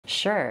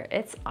Sure,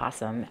 it's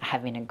awesome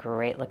having a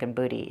great looking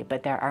booty,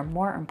 but there are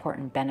more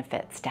important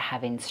benefits to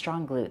having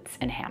strong glutes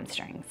and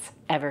hamstrings.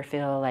 Ever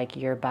feel like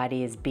your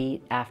body is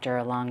beat after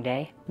a long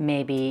day?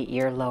 Maybe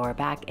your lower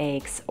back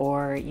aches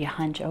or you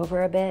hunch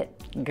over a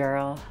bit?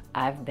 Girl,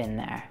 I've been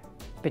there.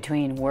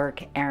 Between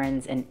work,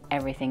 errands, and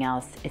everything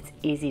else, it's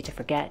easy to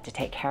forget to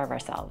take care of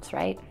ourselves,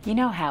 right? You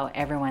know how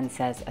everyone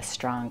says a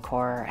strong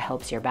core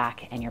helps your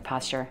back and your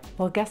posture?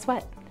 Well, guess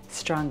what?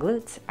 Strong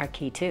glutes are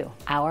key too.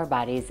 Our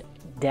bodies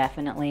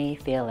definitely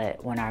feel it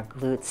when our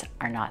glutes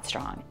are not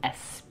strong,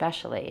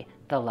 especially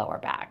the lower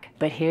back.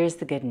 But here's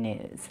the good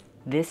news.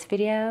 This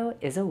video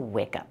is a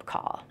wake-up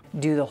call.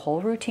 Do the whole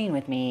routine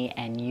with me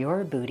and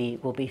your booty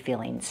will be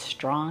feeling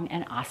strong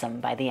and awesome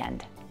by the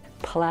end.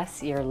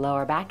 Plus, your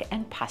lower back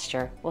and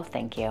posture will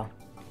thank you.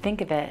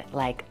 Think of it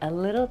like a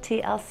little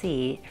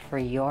TLC for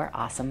your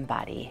awesome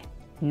body.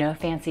 No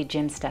fancy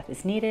gym stuff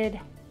is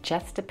needed,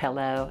 just a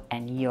pillow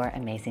and your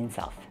amazing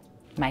self.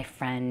 My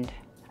friend,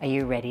 are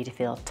you ready to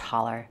feel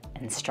taller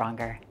and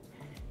stronger?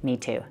 Me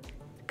too.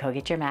 Go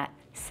get your mat,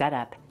 set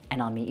up,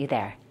 and I'll meet you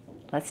there.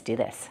 Let's do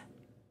this.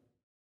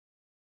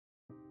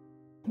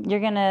 You're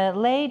gonna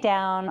lay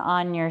down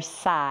on your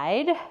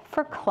side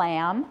for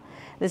clam.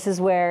 This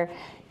is where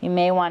you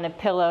may want a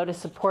pillow to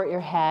support your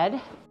head.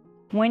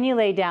 When you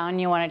lay down,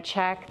 you want to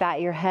check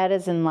that your head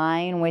is in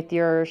line with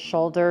your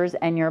shoulders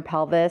and your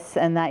pelvis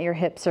and that your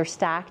hips are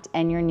stacked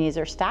and your knees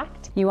are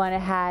stacked. You want to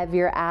have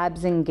your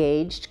abs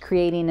engaged,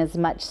 creating as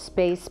much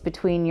space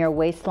between your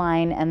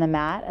waistline and the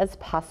mat as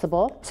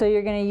possible. So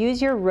you're going to use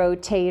your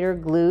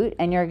rotator glute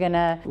and you're going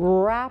to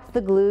wrap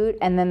the glute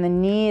and then the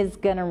knee is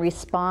going to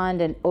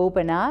respond and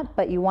open up,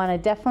 but you want to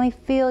definitely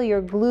feel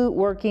your glute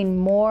working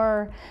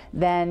more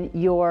than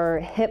your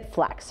hip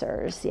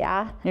flexors,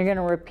 yeah? You're going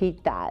to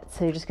repeat that.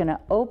 So you're just going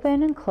to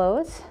open and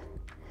close,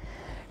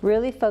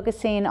 really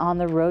focusing on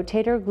the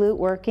rotator glute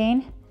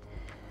working.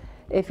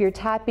 If you're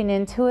tapping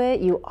into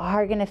it, you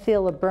are going to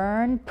feel a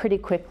burn pretty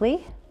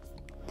quickly.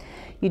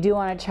 You do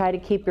want to try to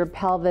keep your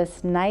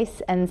pelvis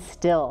nice and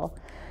still.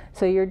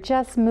 So you're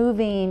just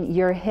moving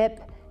your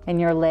hip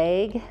and your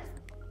leg,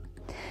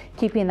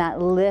 keeping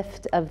that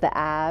lift of the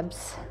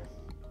abs.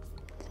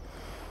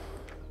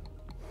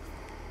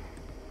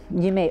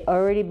 You may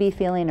already be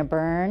feeling a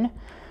burn.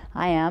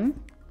 I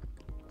am.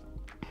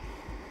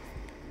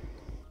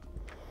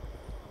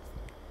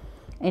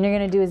 And you're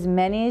going to do as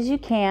many as you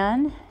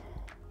can,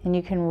 and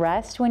you can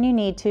rest when you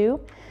need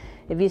to.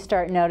 If you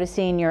start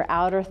noticing your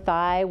outer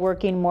thigh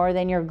working more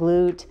than your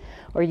glute,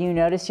 or you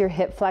notice your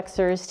hip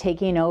flexors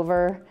taking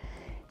over,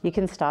 you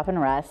can stop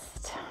and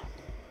rest.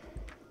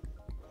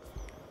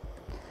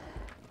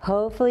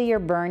 Hopefully you're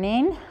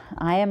burning.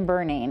 I am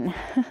burning.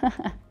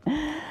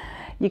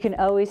 You can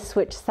always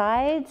switch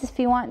sides if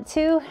you want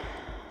to.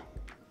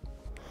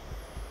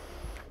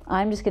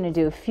 I'm just going to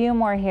do a few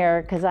more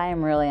here because I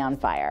am really on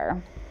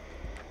fire.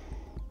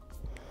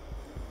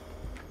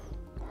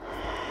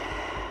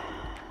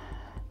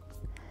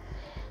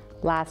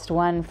 Last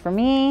one for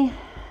me,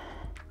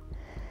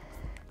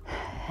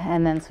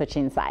 and then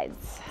switching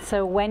sides.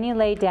 So when you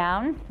lay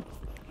down,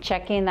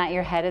 checking that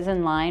your head is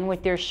in line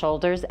with your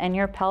shoulders and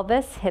your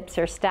pelvis, hips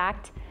are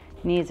stacked,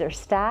 knees are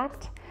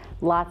stacked,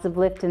 lots of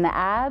lift in the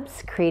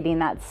abs, creating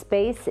that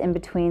space in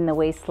between the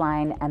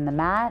waistline and the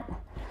mat,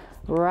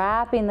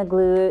 wrapping the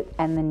glute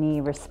and the knee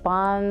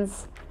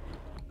responds.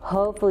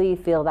 Hopefully you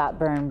feel that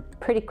burn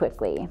pretty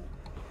quickly.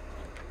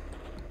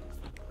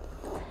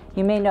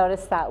 You may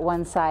notice that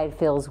one side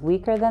feels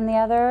weaker than the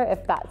other.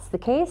 If that's the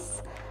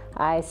case,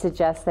 I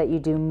suggest that you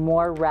do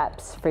more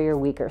reps for your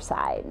weaker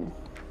side.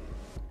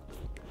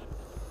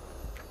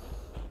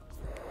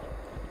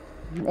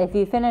 If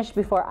you finish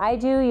before I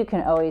do, you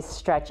can always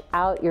stretch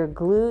out your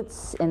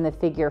glutes in the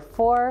figure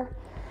 4,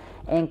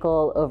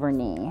 ankle over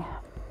knee.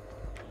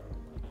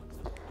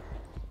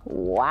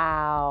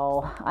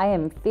 Wow, I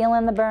am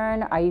feeling the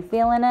burn. Are you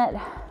feeling it?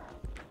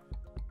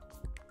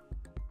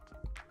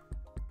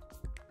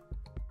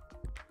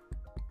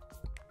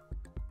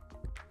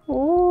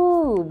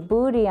 Ooh,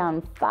 booty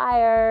on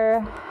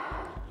fire.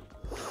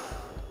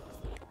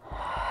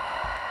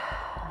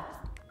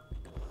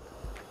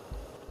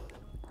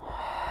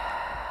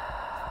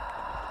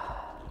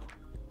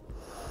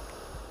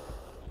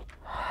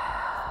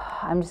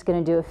 I'm just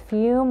going to do a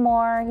few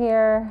more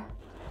here.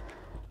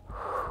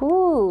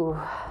 Ooh.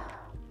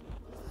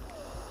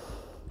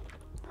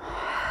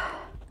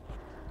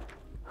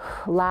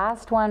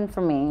 Last one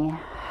for me.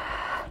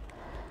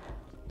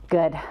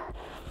 Good.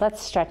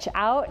 Let's stretch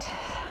out.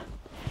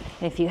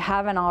 If you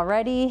haven't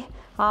already,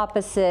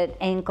 opposite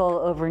ankle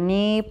over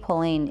knee,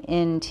 pulling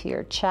into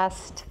your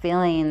chest,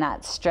 feeling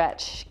that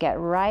stretch. Get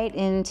right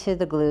into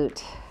the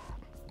glute.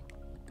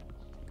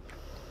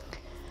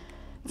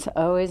 It's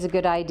always a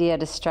good idea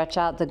to stretch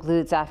out the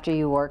glutes after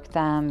you work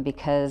them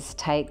because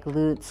tight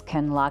glutes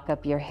can lock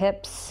up your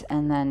hips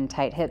and then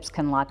tight hips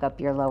can lock up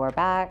your lower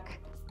back.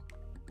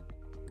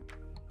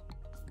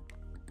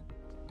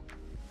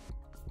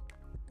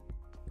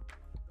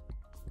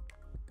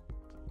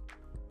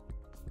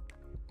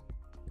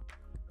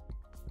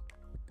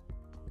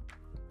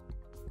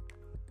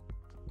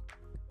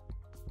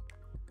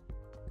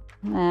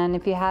 And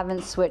if you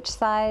haven't switched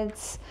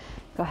sides,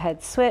 go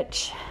ahead,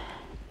 switch.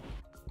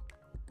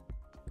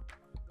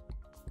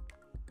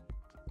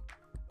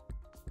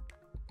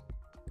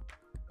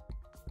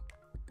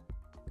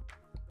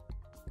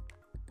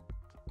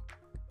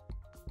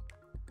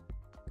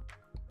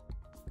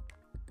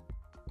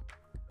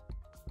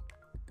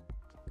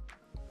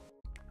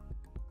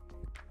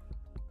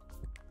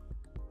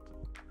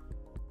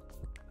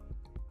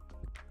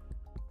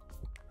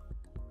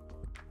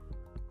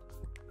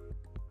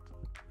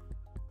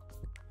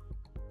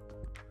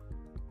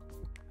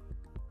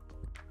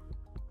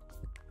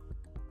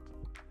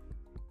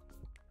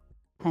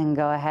 And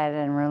go ahead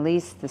and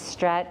release the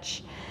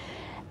stretch.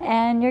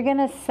 And you're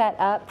gonna set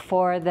up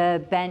for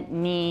the bent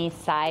knee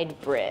side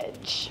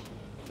bridge.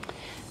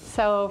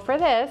 So for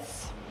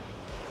this,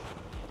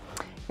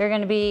 you're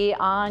gonna be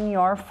on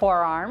your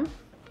forearm.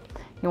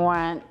 You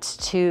want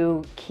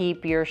to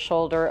keep your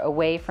shoulder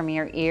away from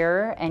your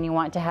ear, and you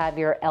want to have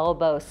your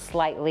elbow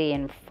slightly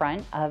in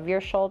front of your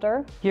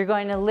shoulder. You're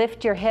going to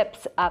lift your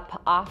hips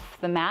up off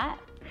the mat.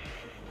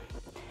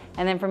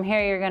 And then from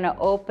here, you're gonna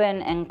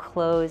open and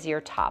close your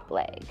top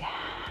leg.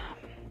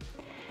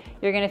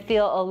 You're gonna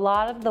feel a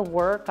lot of the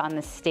work on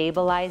the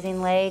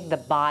stabilizing leg, the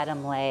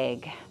bottom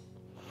leg.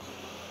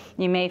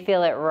 You may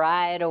feel it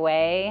right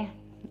away.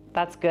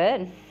 That's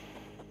good.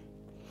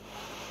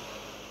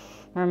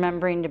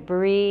 Remembering to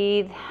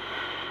breathe.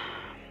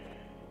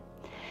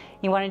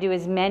 You wanna do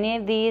as many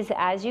of these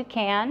as you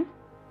can.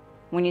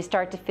 When you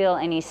start to feel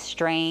any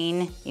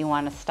strain, you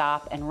wanna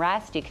stop and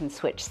rest. You can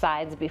switch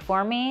sides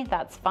before me,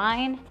 that's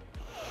fine.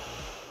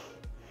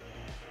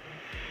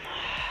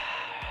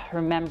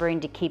 Remembering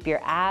to keep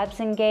your abs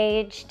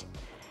engaged,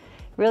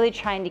 really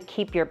trying to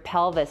keep your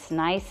pelvis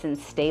nice and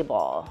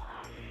stable.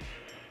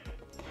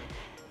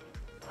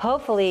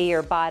 Hopefully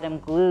your bottom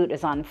glute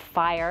is on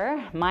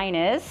fire. Mine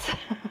is.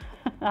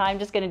 I'm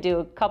just gonna do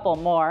a couple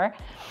more.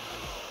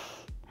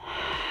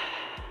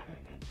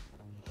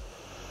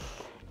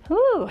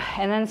 Whew,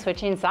 and then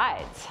switching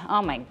sides.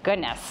 Oh my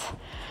goodness.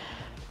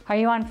 Are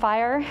you on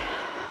fire?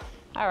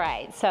 All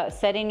right, so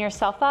setting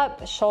yourself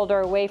up, shoulder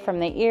away from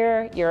the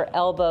ear, your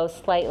elbow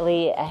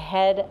slightly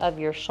ahead of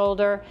your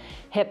shoulder,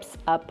 hips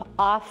up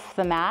off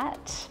the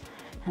mat,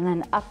 and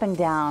then up and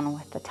down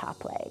with the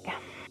top leg.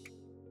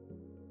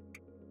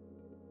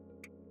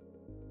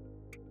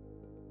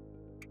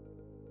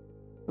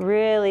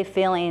 Really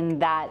feeling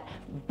that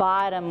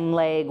bottom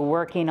leg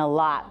working a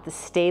lot, the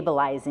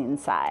stabilizing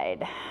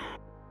side.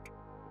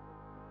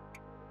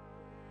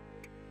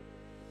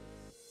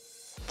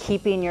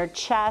 Keeping your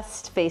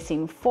chest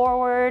facing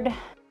forward.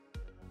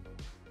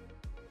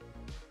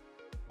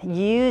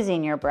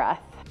 Using your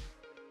breath.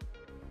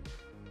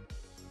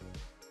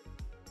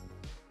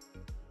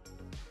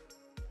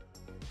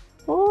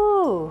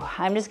 Ooh,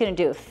 I'm just gonna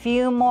do a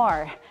few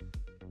more.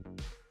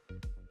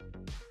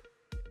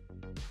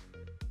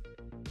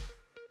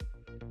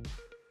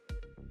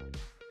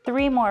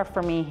 Three more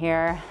for me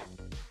here.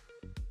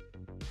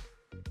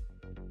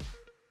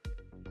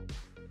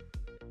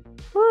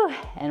 Whew,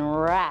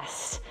 and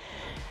rest.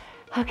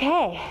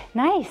 Okay,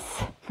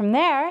 nice. From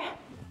there,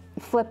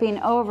 flipping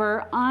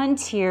over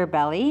onto your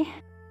belly,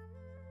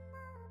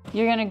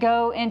 you're gonna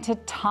go into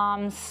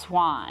Tom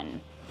Swan.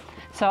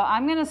 So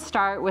I'm gonna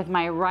start with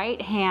my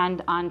right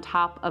hand on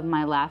top of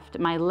my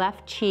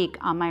left cheek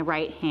on my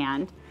right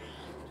hand.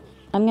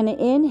 I'm gonna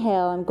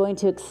inhale, I'm going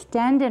to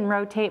extend and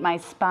rotate my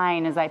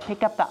spine as I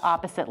pick up the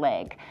opposite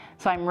leg.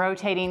 So I'm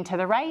rotating to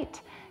the right,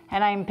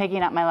 and I'm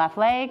picking up my left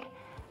leg,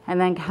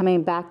 and then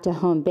coming back to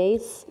home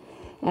base,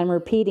 and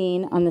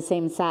repeating on the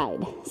same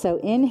side. So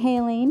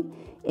inhaling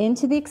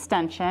into the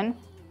extension,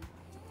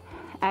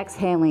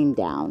 exhaling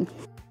down.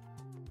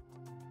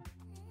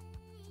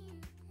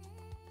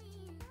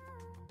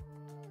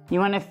 You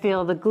want to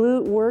feel the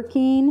glute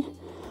working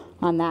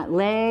on that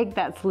leg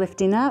that's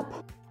lifting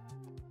up,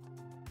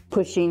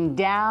 pushing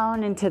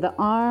down into the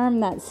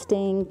arm that's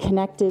staying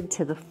connected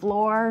to the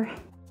floor,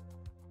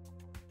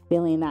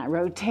 feeling that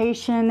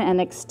rotation and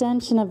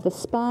extension of the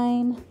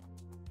spine.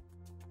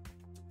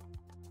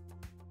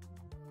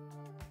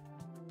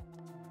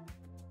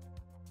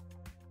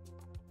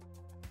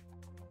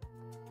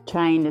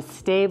 Trying to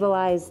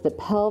stabilize the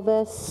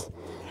pelvis,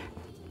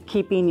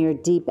 keeping your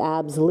deep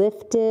abs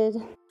lifted.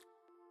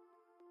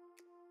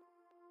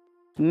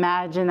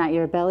 Imagine that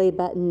your belly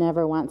button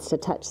never wants to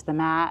touch the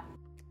mat.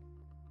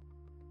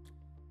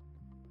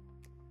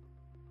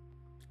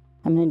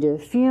 I'm going to do a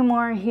few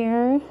more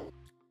here.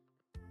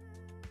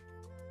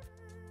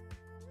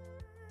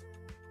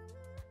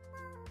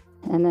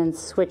 And then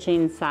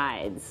switching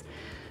sides.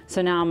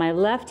 So now my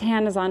left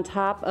hand is on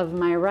top of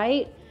my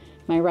right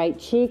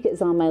cheek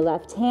is on my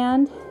left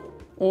hand.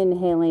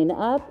 Inhaling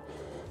up,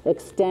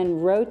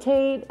 extend,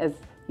 rotate as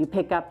you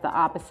pick up the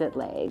opposite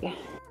leg.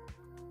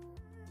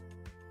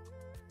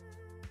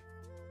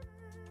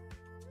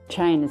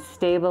 Trying to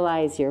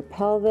stabilize your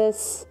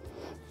pelvis,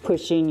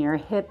 pushing your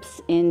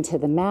hips into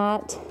the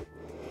mat,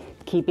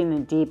 keeping the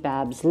deep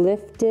abs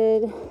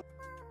lifted.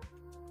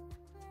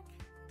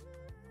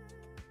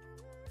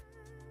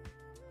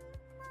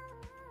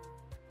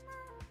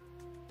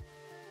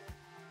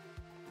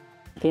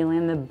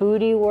 Feeling the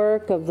booty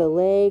work of the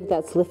leg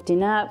that's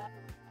lifting up.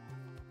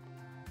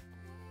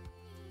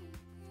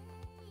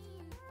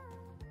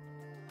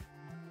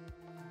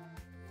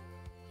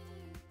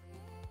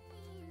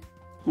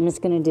 I'm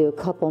just going to do a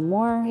couple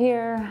more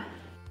here.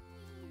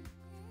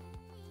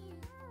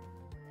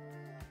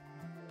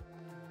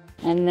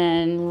 And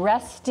then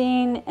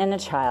resting in a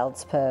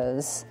child's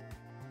pose.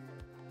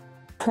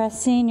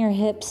 Pressing your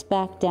hips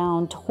back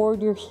down toward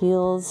your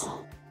heels.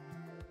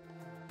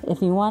 If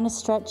you want to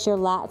stretch your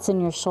lats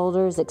and your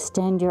shoulders,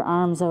 extend your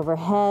arms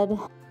overhead.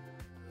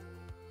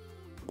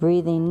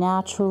 Breathing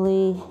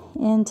naturally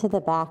into the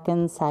back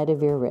and side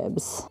of your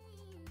ribs.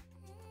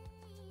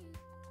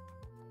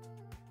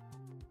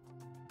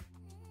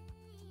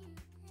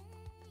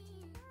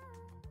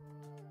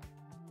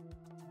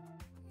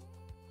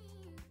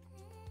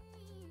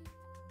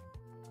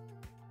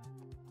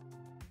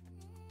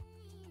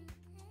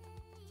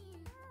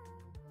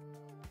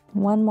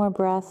 One more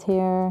breath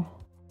here.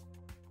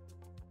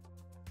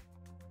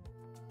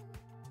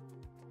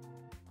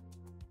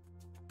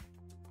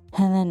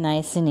 And then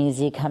nice and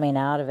easy coming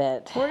out of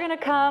it. We're gonna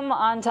come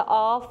onto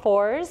all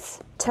fours.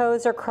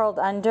 Toes are curled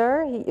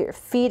under, your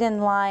feet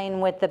in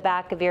line with the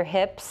back of your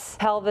hips,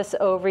 pelvis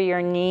over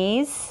your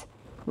knees.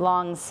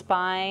 Long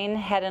spine,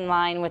 head in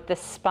line with the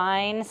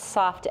spine,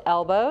 soft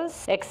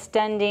elbows.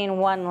 Extending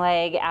one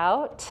leg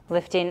out,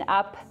 lifting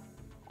up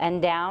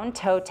and down,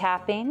 toe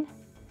tapping.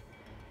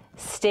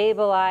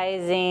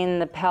 Stabilizing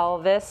the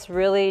pelvis,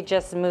 really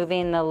just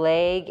moving the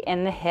leg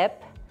and the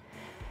hip.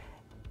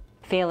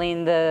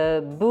 Feeling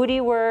the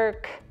booty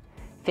work,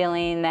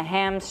 feeling the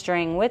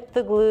hamstring with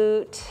the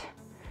glute,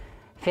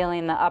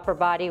 feeling the upper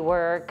body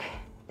work,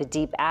 the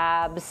deep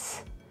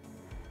abs.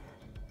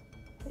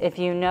 If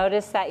you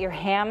notice that your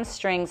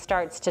hamstring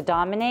starts to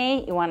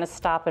dominate, you want to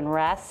stop and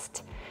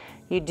rest.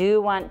 You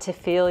do want to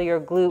feel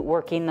your glute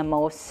working the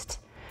most.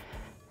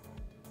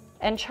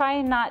 And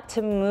try not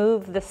to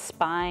move the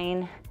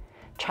spine.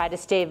 Try to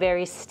stay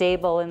very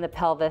stable in the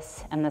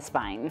pelvis and the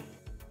spine.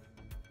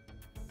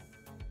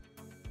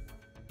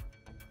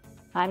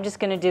 I'm just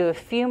going to do a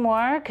few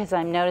more because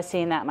I'm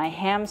noticing that my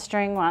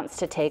hamstring wants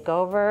to take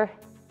over.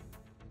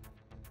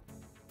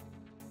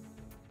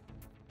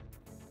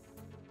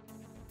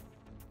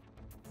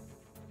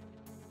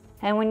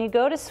 And when you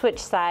go to switch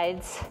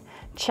sides,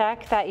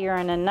 check that you're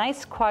in a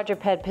nice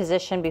quadruped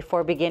position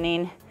before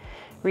beginning,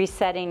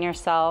 resetting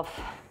yourself.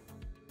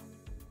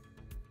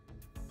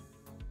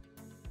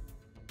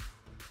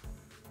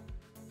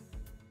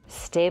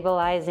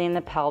 Stabilizing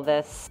the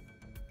pelvis.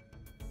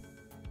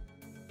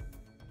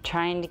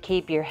 Trying to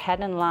keep your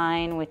head in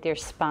line with your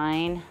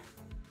spine.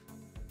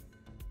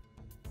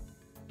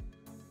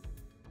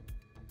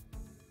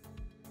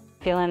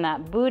 Feeling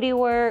that booty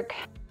work.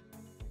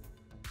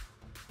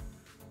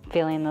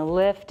 Feeling the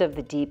lift of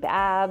the deep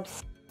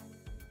abs.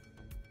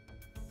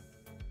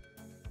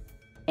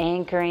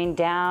 Anchoring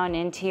down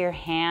into your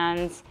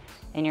hands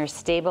and your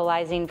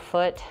stabilizing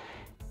foot.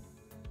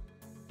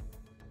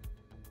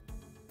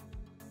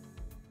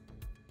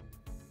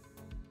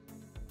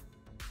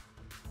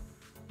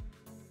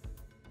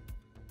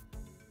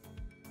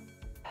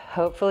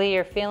 Hopefully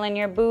you're feeling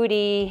your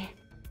booty.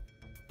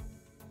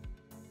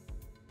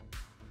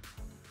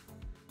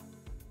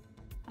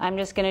 I'm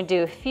just going to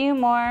do a few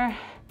more,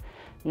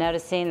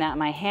 noticing that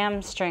my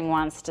hamstring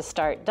wants to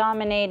start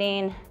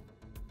dominating.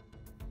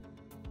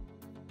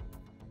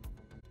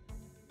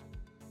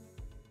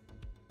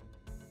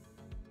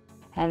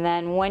 And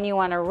then when you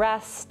want to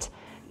rest,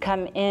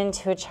 come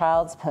into a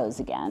child's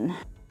pose again.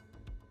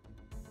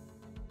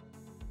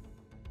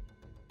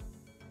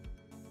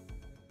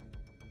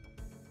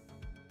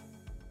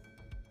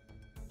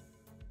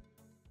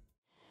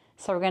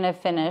 So we're going to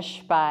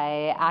finish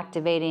by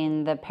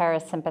activating the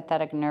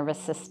parasympathetic nervous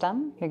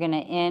system. You're going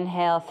to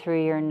inhale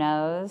through your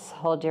nose,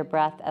 hold your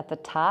breath at the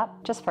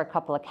top, just for a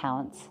couple of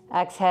counts.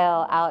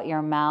 Exhale out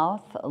your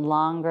mouth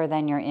longer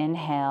than your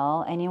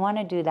inhale, and you want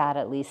to do that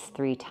at least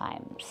 3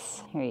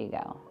 times. Here you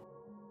go.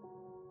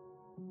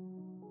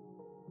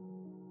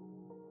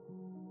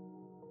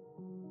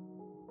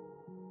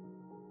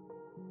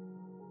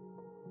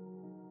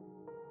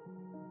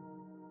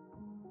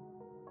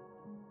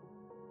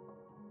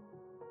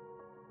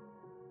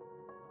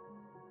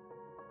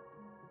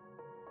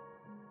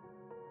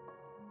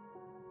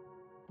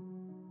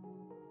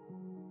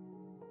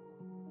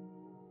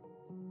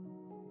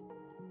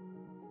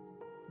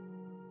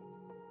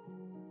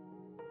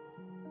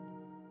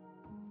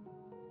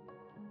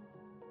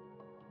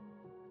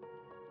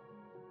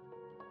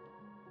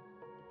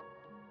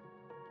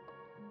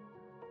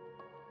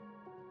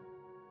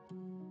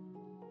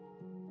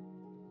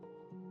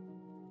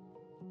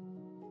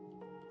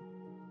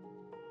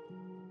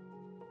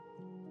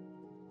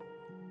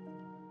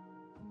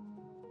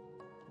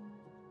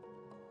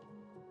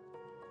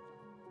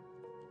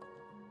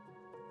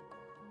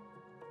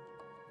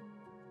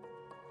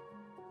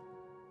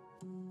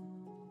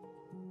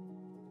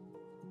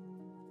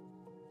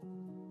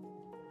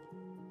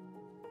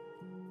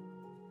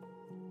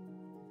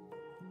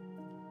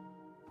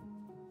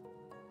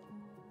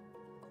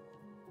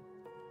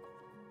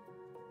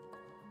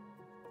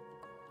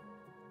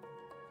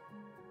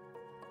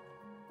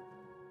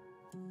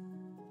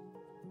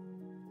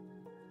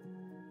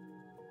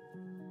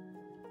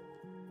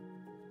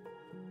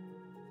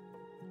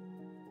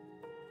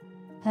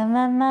 And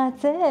then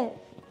that's it.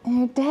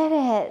 You did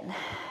it.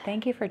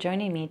 Thank you for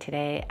joining me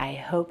today. I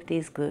hope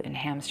these glute and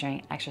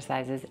hamstring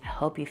exercises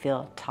help you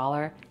feel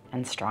taller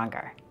and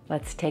stronger.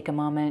 Let's take a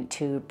moment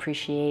to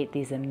appreciate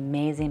these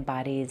amazing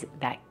bodies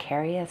that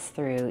carry us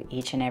through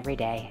each and every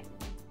day.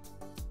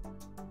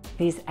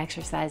 These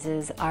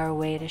exercises are a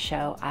way to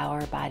show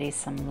our bodies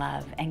some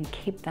love and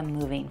keep them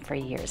moving for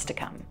years to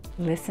come.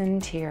 Listen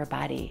to your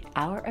body.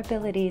 Our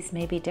abilities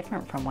may be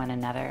different from one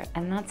another,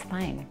 and that's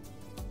fine.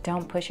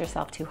 Don't push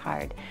yourself too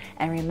hard.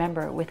 And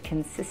remember, with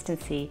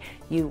consistency,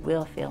 you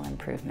will feel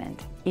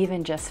improvement.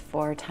 Even just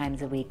 4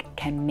 times a week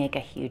can make a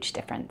huge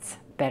difference.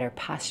 Better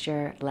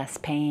posture, less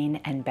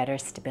pain, and better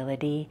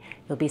stability.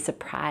 You'll be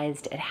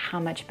surprised at how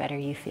much better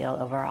you feel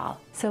overall.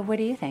 So what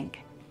do you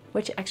think?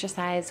 Which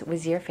exercise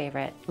was your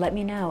favorite? Let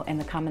me know in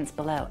the comments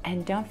below.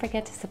 And don't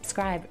forget to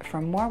subscribe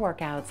for more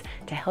workouts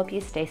to help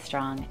you stay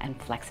strong and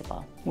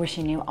flexible.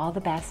 Wishing you all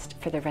the best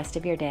for the rest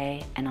of your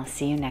day, and I'll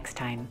see you next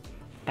time.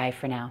 Bye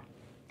for now.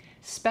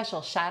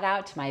 Special shout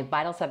out to my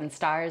Vital 7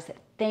 stars.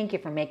 Thank you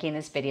for making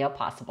this video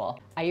possible.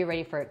 Are you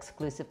ready for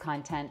exclusive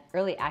content,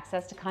 early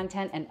access to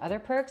content, and other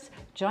perks?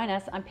 Join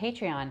us on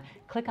Patreon.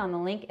 Click on the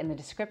link in the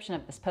description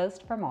of this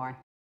post for more.